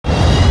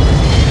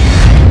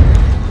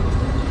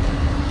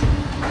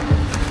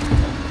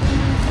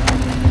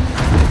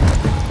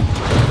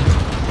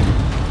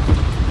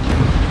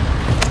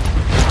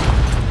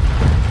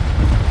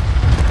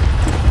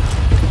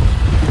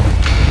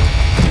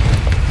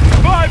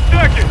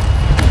detected.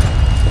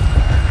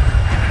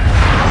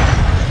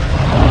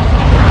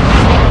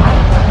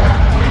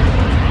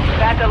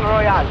 Battle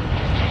Royale.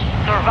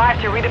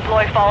 Survive to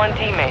redeploy fallen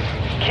teammates.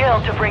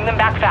 Kill to bring them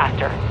back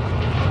faster.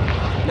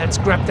 Let's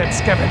grab that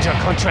scavenger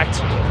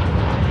contract.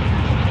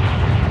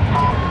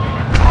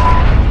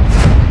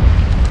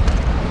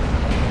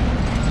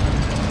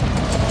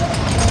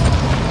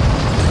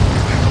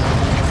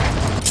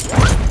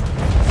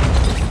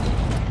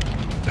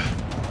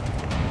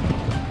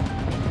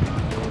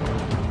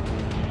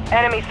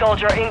 Enemy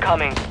soldier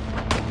incoming.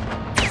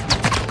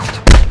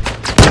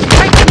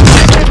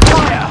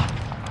 Fire!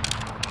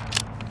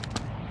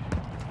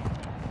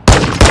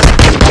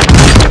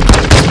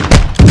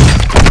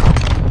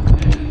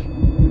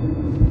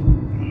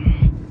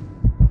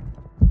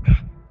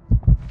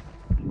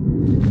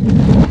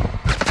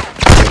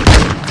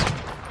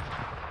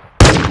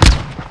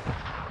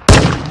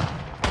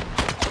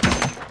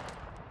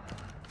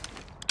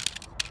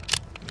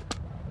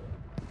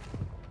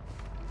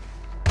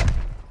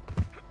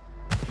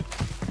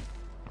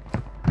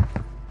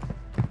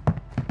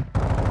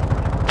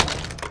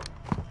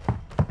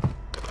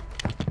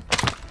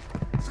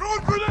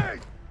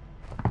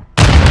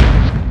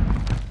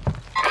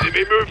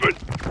 Enemy movement.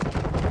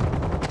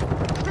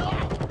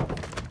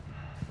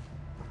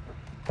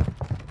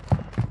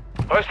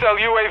 Hostile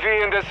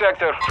UAV in this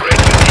sector.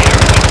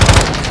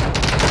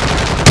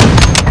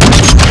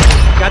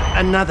 Got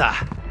another.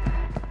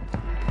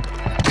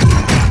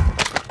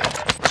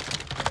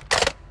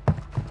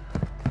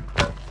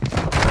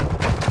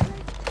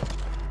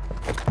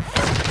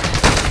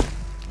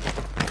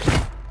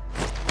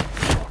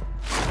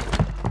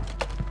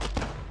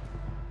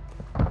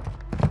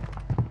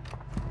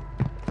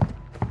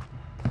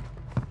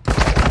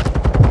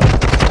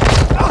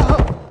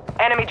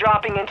 Enemy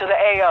dropping into the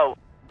AO.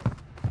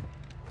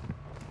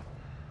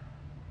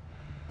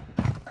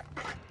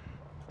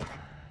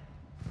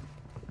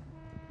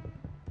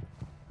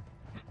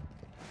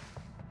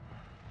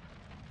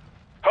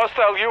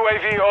 Hostile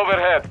UAV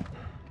overhead.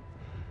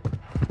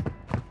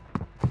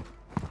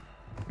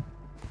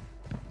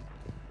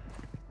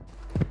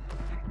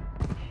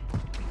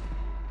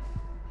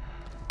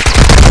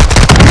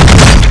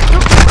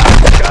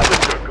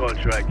 Scavenger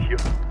contract here.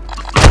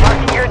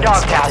 Marking your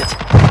dog tag.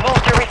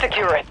 Move to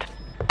resecure it.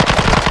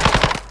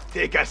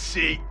 Take a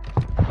seat.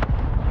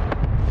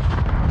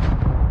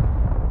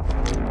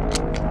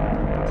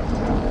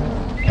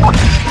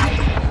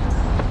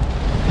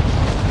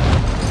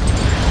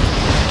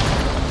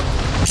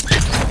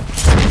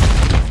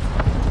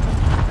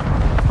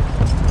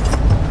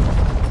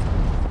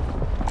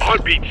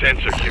 Heartbeat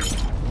sensor here.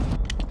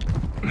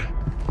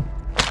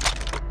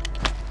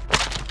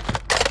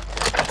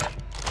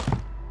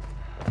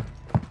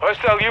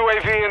 Hostile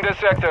UAV in this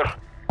sector.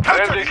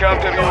 Friendly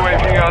counter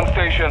UAV on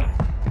station.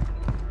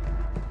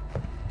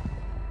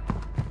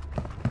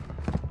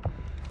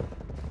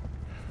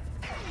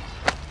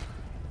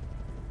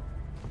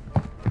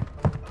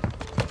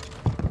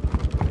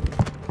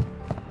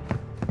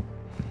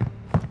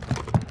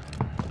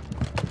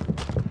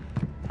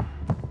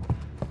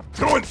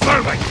 Throwing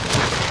thermite.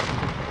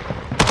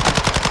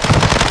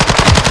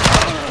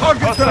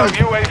 Hostile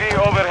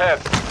UAV overhead.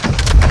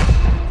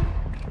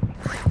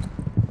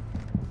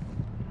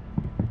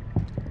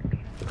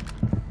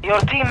 Your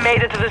team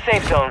made it to the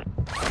safe zone.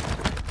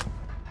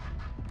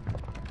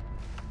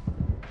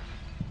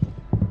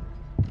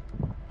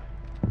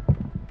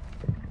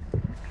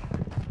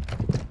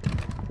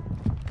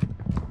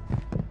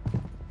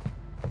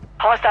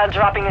 Hostile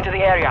dropping into the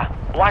area.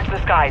 Watch the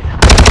skies.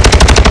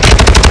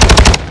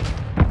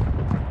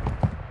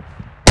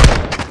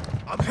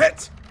 I'm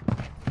hit.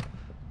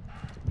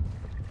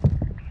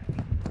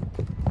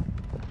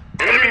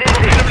 Enemy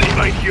movement. Enemy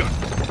right here.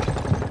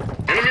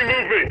 Enemy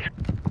movement.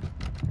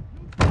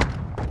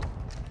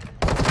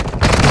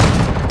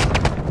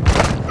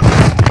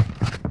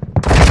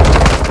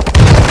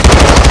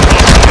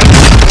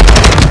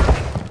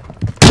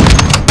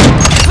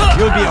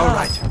 You'll be all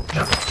right.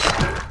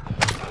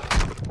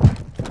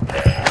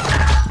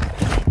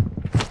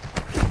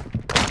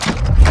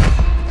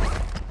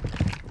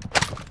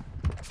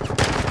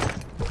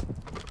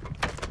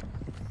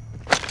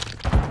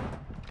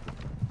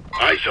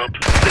 Eyes up.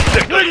 This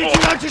sector's Ready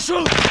full. to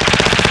shoot!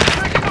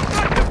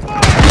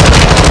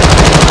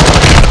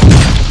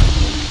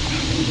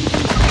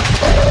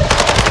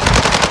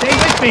 Stay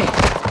with me!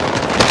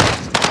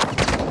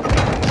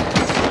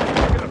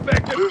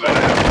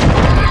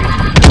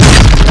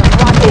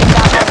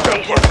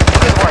 Station.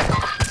 Good work.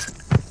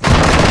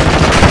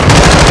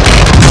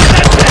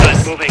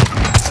 That's moving.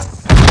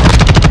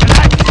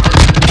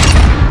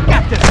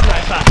 Captain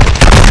Sniper!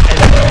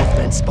 Enemy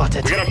movement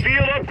spotted. We got a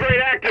field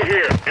upgrade active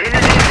here.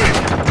 Enemy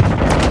movement.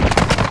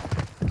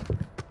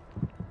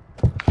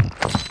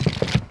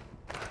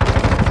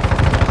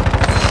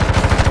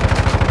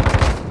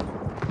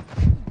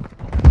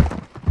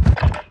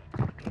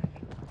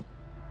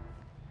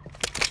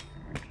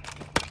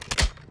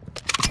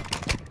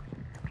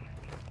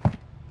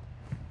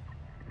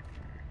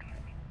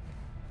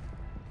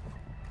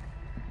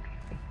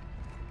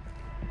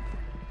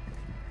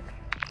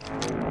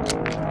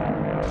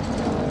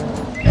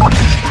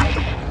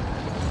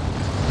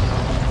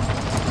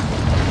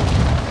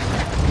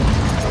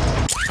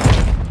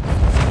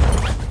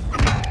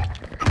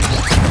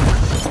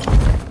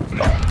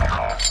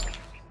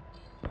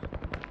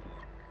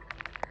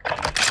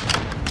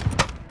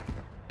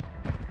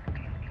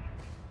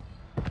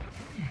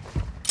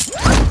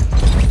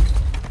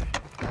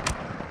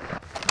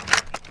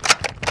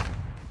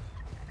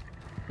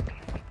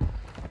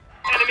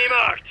 Enemy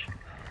marked.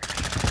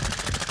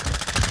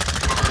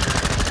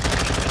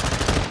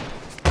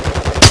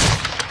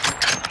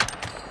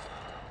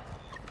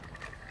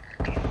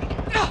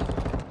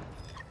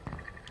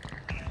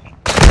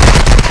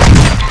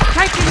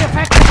 Taking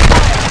effective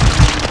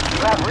fire!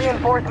 You have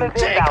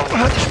reinforcements inbound.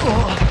 Much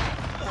more.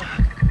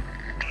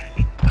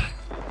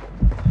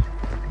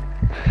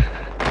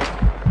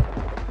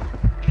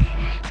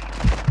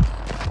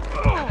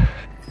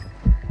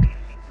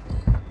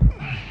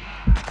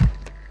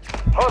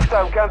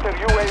 Hostile counter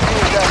UAV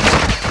is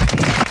active.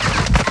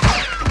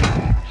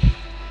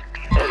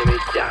 Enemy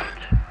downed.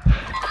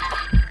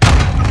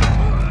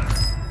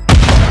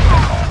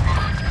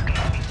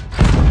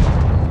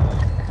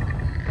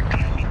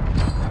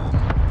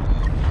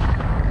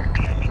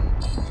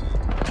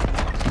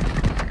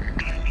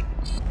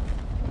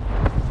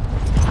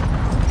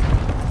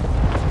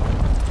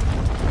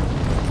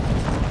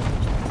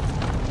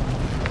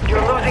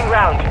 You're losing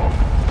ground.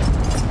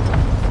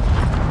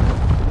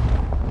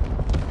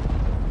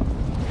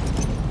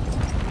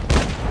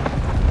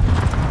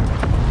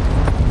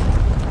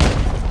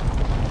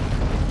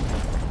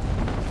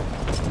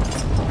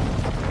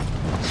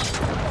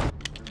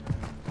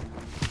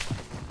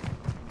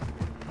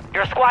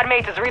 Your squad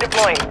mate is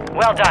redeploying.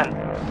 Well done.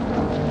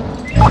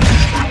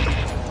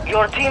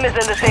 Your team is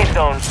in the safe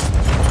zone.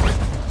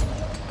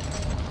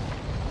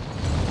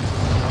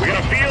 We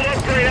got a field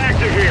upgrade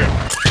active here.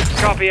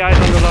 Copy, eyes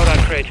on the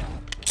loadout crate.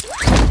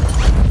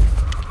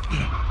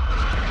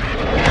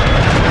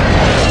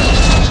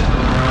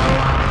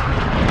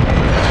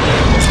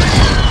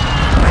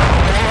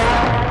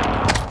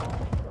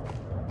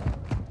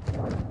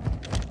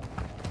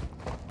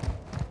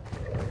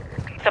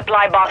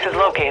 Supply box is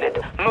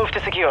located. Move to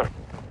secure.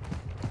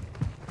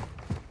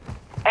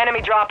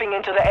 Enemy dropping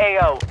into the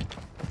AO.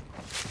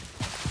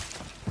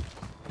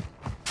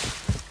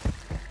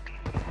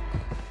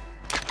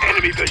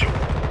 Enemy visual.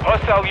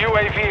 Hostile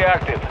UAV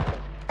active.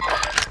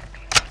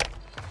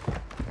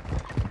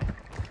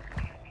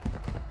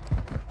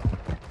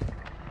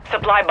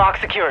 Supply box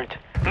secured.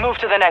 Move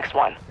to the next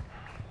one.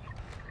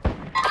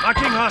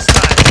 Marking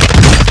hostile.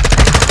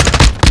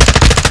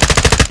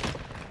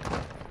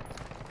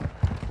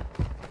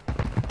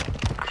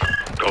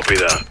 Copy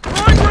that.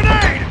 Throwing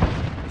grenade!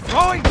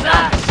 Throwing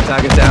flash!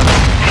 Target down.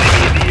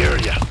 Enemy in the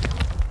area.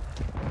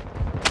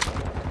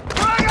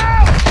 Frag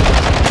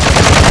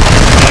out!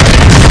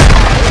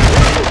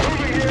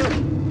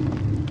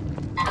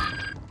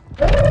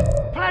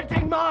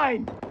 Planting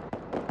mine!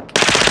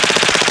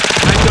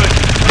 I'm good.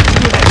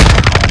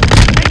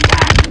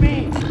 Attack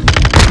me!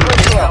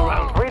 Good kill.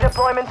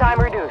 Redeployment time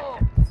reduced.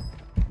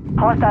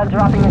 Hostiles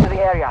dropping into the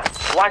area.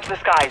 Watch the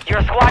skies.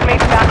 Your squad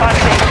mates back on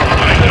station.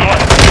 Good work.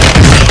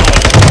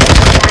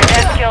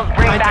 Revenge kills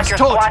bring I back just your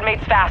told- squad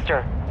mates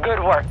faster.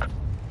 Good work.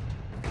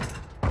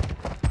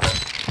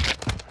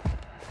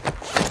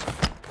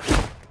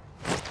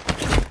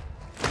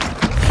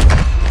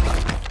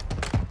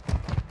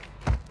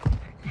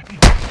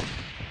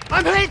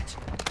 I'm hit!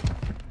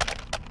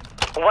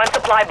 One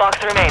supply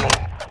box remaining.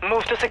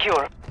 Move to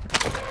secure.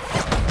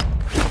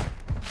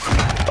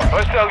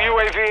 Hostile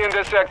UAV in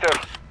this sector.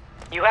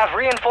 You have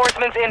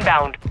reinforcements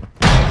inbound.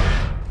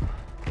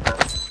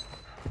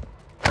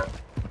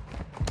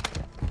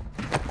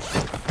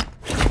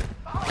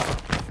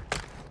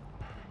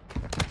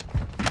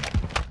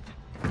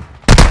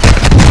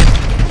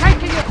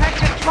 Taking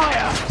effective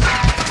fire!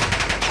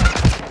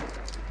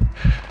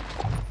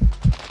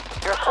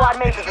 Your squad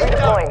mate is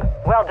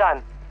redeploying. Well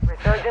done.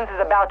 Resurgence is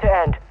about to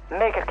end.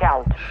 Make it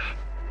count.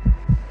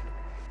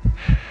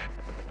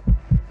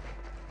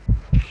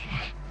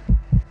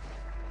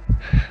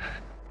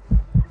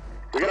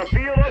 We got a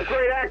field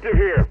upgrade active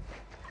here.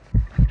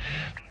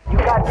 You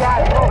got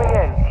gas moving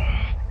in.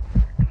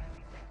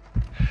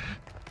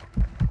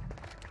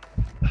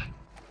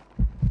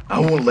 I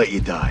won't let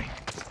you die.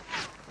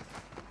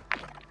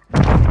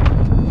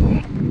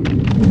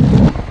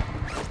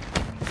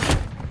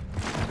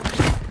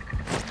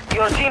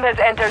 Your team has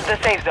entered the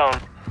safe zone.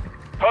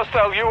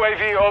 Hostile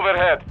UAV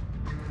overhead.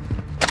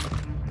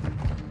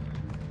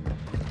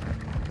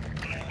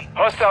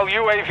 Hostile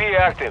UAV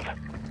active.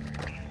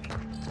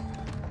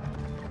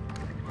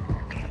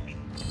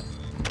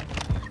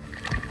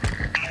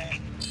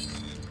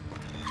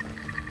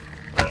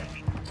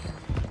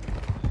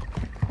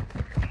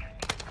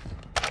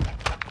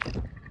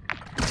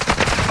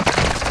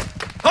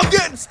 I'm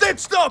getting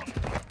stitched up!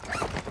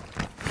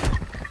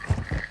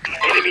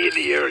 Enemy in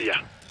the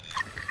area.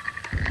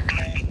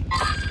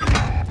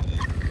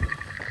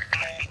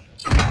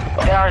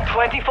 There are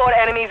 24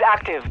 enemies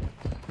active.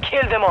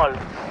 Kill them all.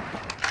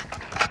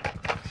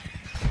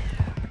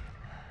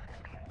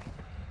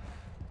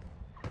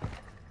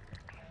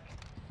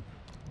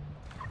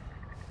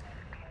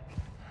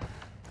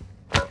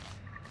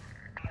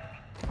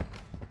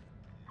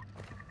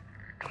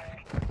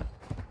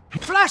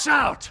 Flash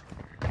out!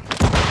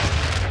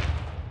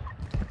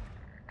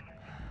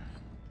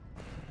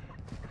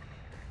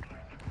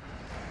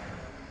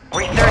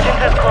 Resurgence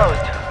has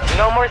closed.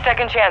 No more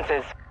second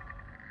chances.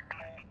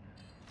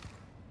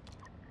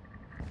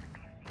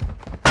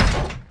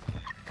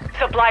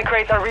 supply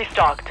crates are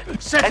restocked.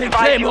 Setting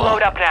Advise you Claymore.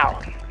 load up now.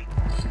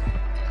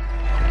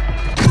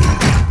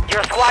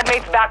 Your squad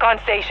mate's back on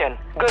station.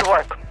 Good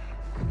work.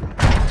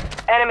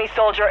 Enemy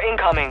soldier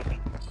incoming.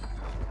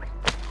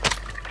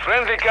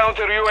 Friendly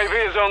counter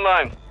UAV is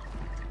online.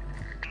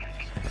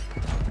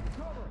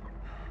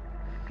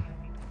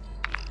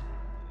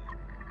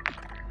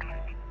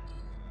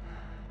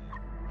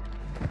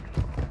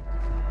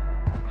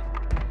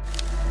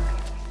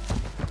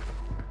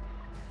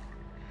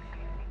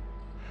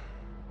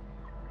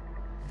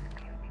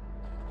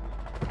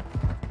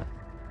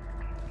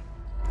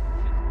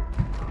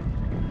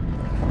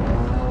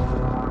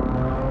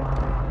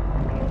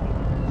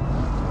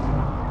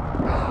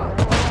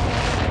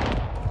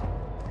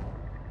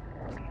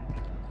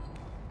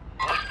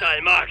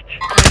 Hostile marked.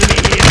 Enemy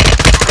here.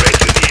 Right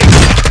in the air.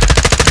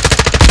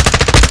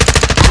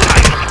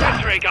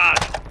 Disregard.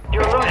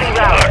 You're losing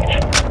ground.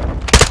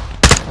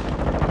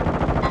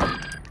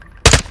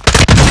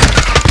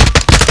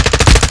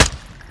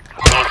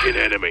 Marking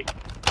enemy.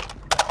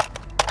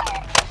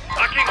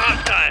 Marking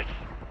hostiles.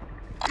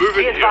 Be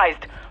Moving here.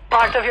 advised,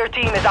 part of your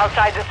team is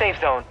outside the safe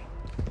zone.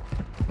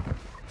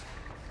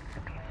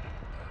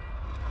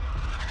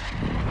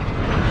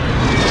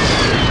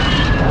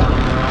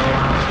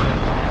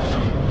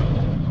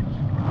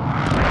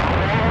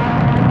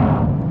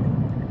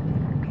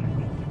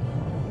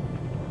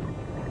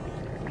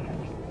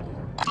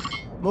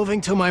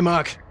 Moving to my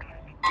mark.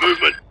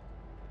 Movement.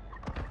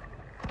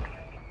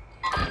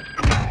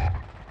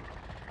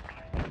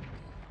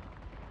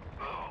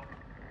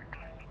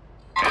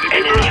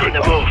 Enemy on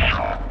the move.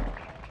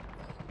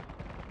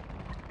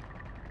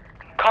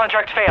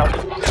 Contract failed.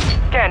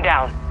 Stand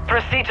down.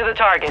 Proceed to the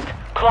target.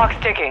 Clock's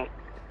ticking.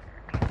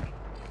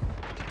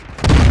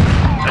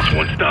 That's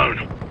one's down.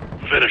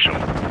 Finish him.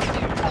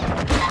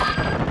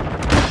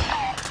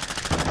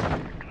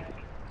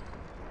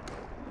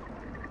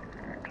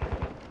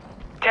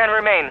 Ten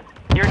remain.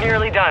 You're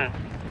nearly done.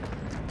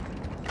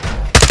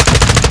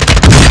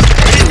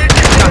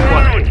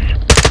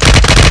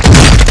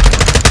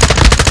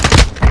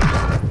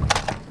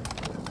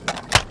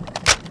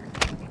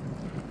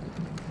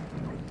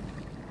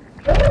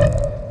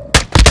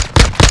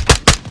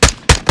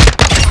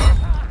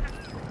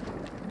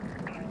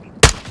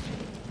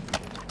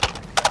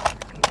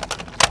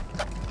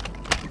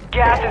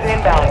 Gas is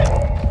inbound.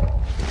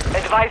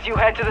 Advise you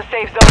head to the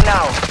safe zone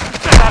now.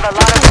 You have a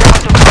lot of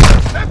ground to cover.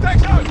 Let that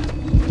go!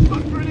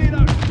 Got grenade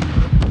out!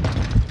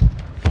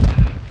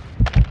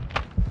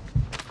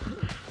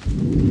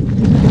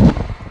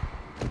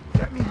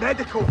 Get me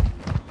medical!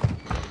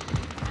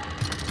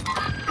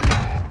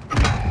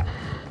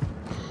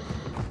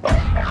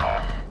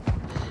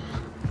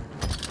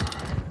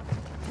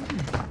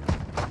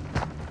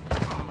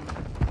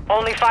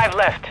 Only 5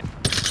 left.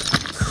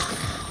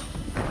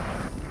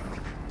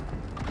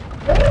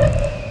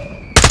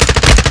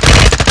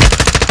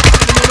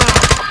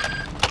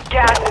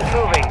 Gas is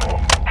moving.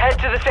 Head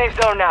to the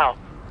safe zone now.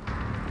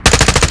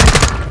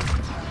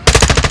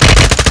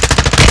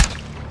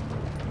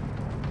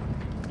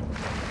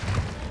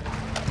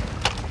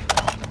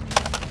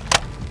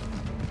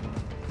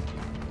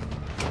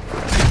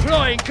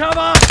 Deploying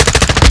cover!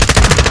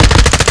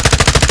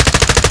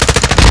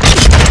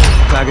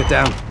 Target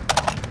down.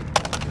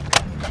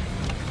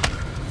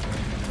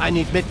 I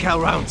need mid-cal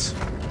rounds.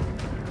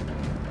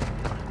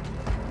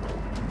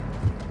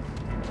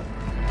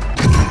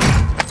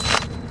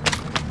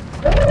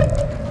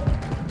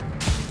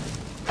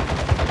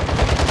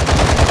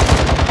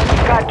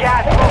 Got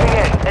gas moving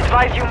in.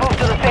 Advise you move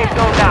to the safe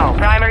zone now.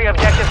 Primary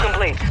objective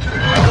complete.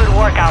 Good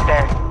work out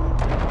there.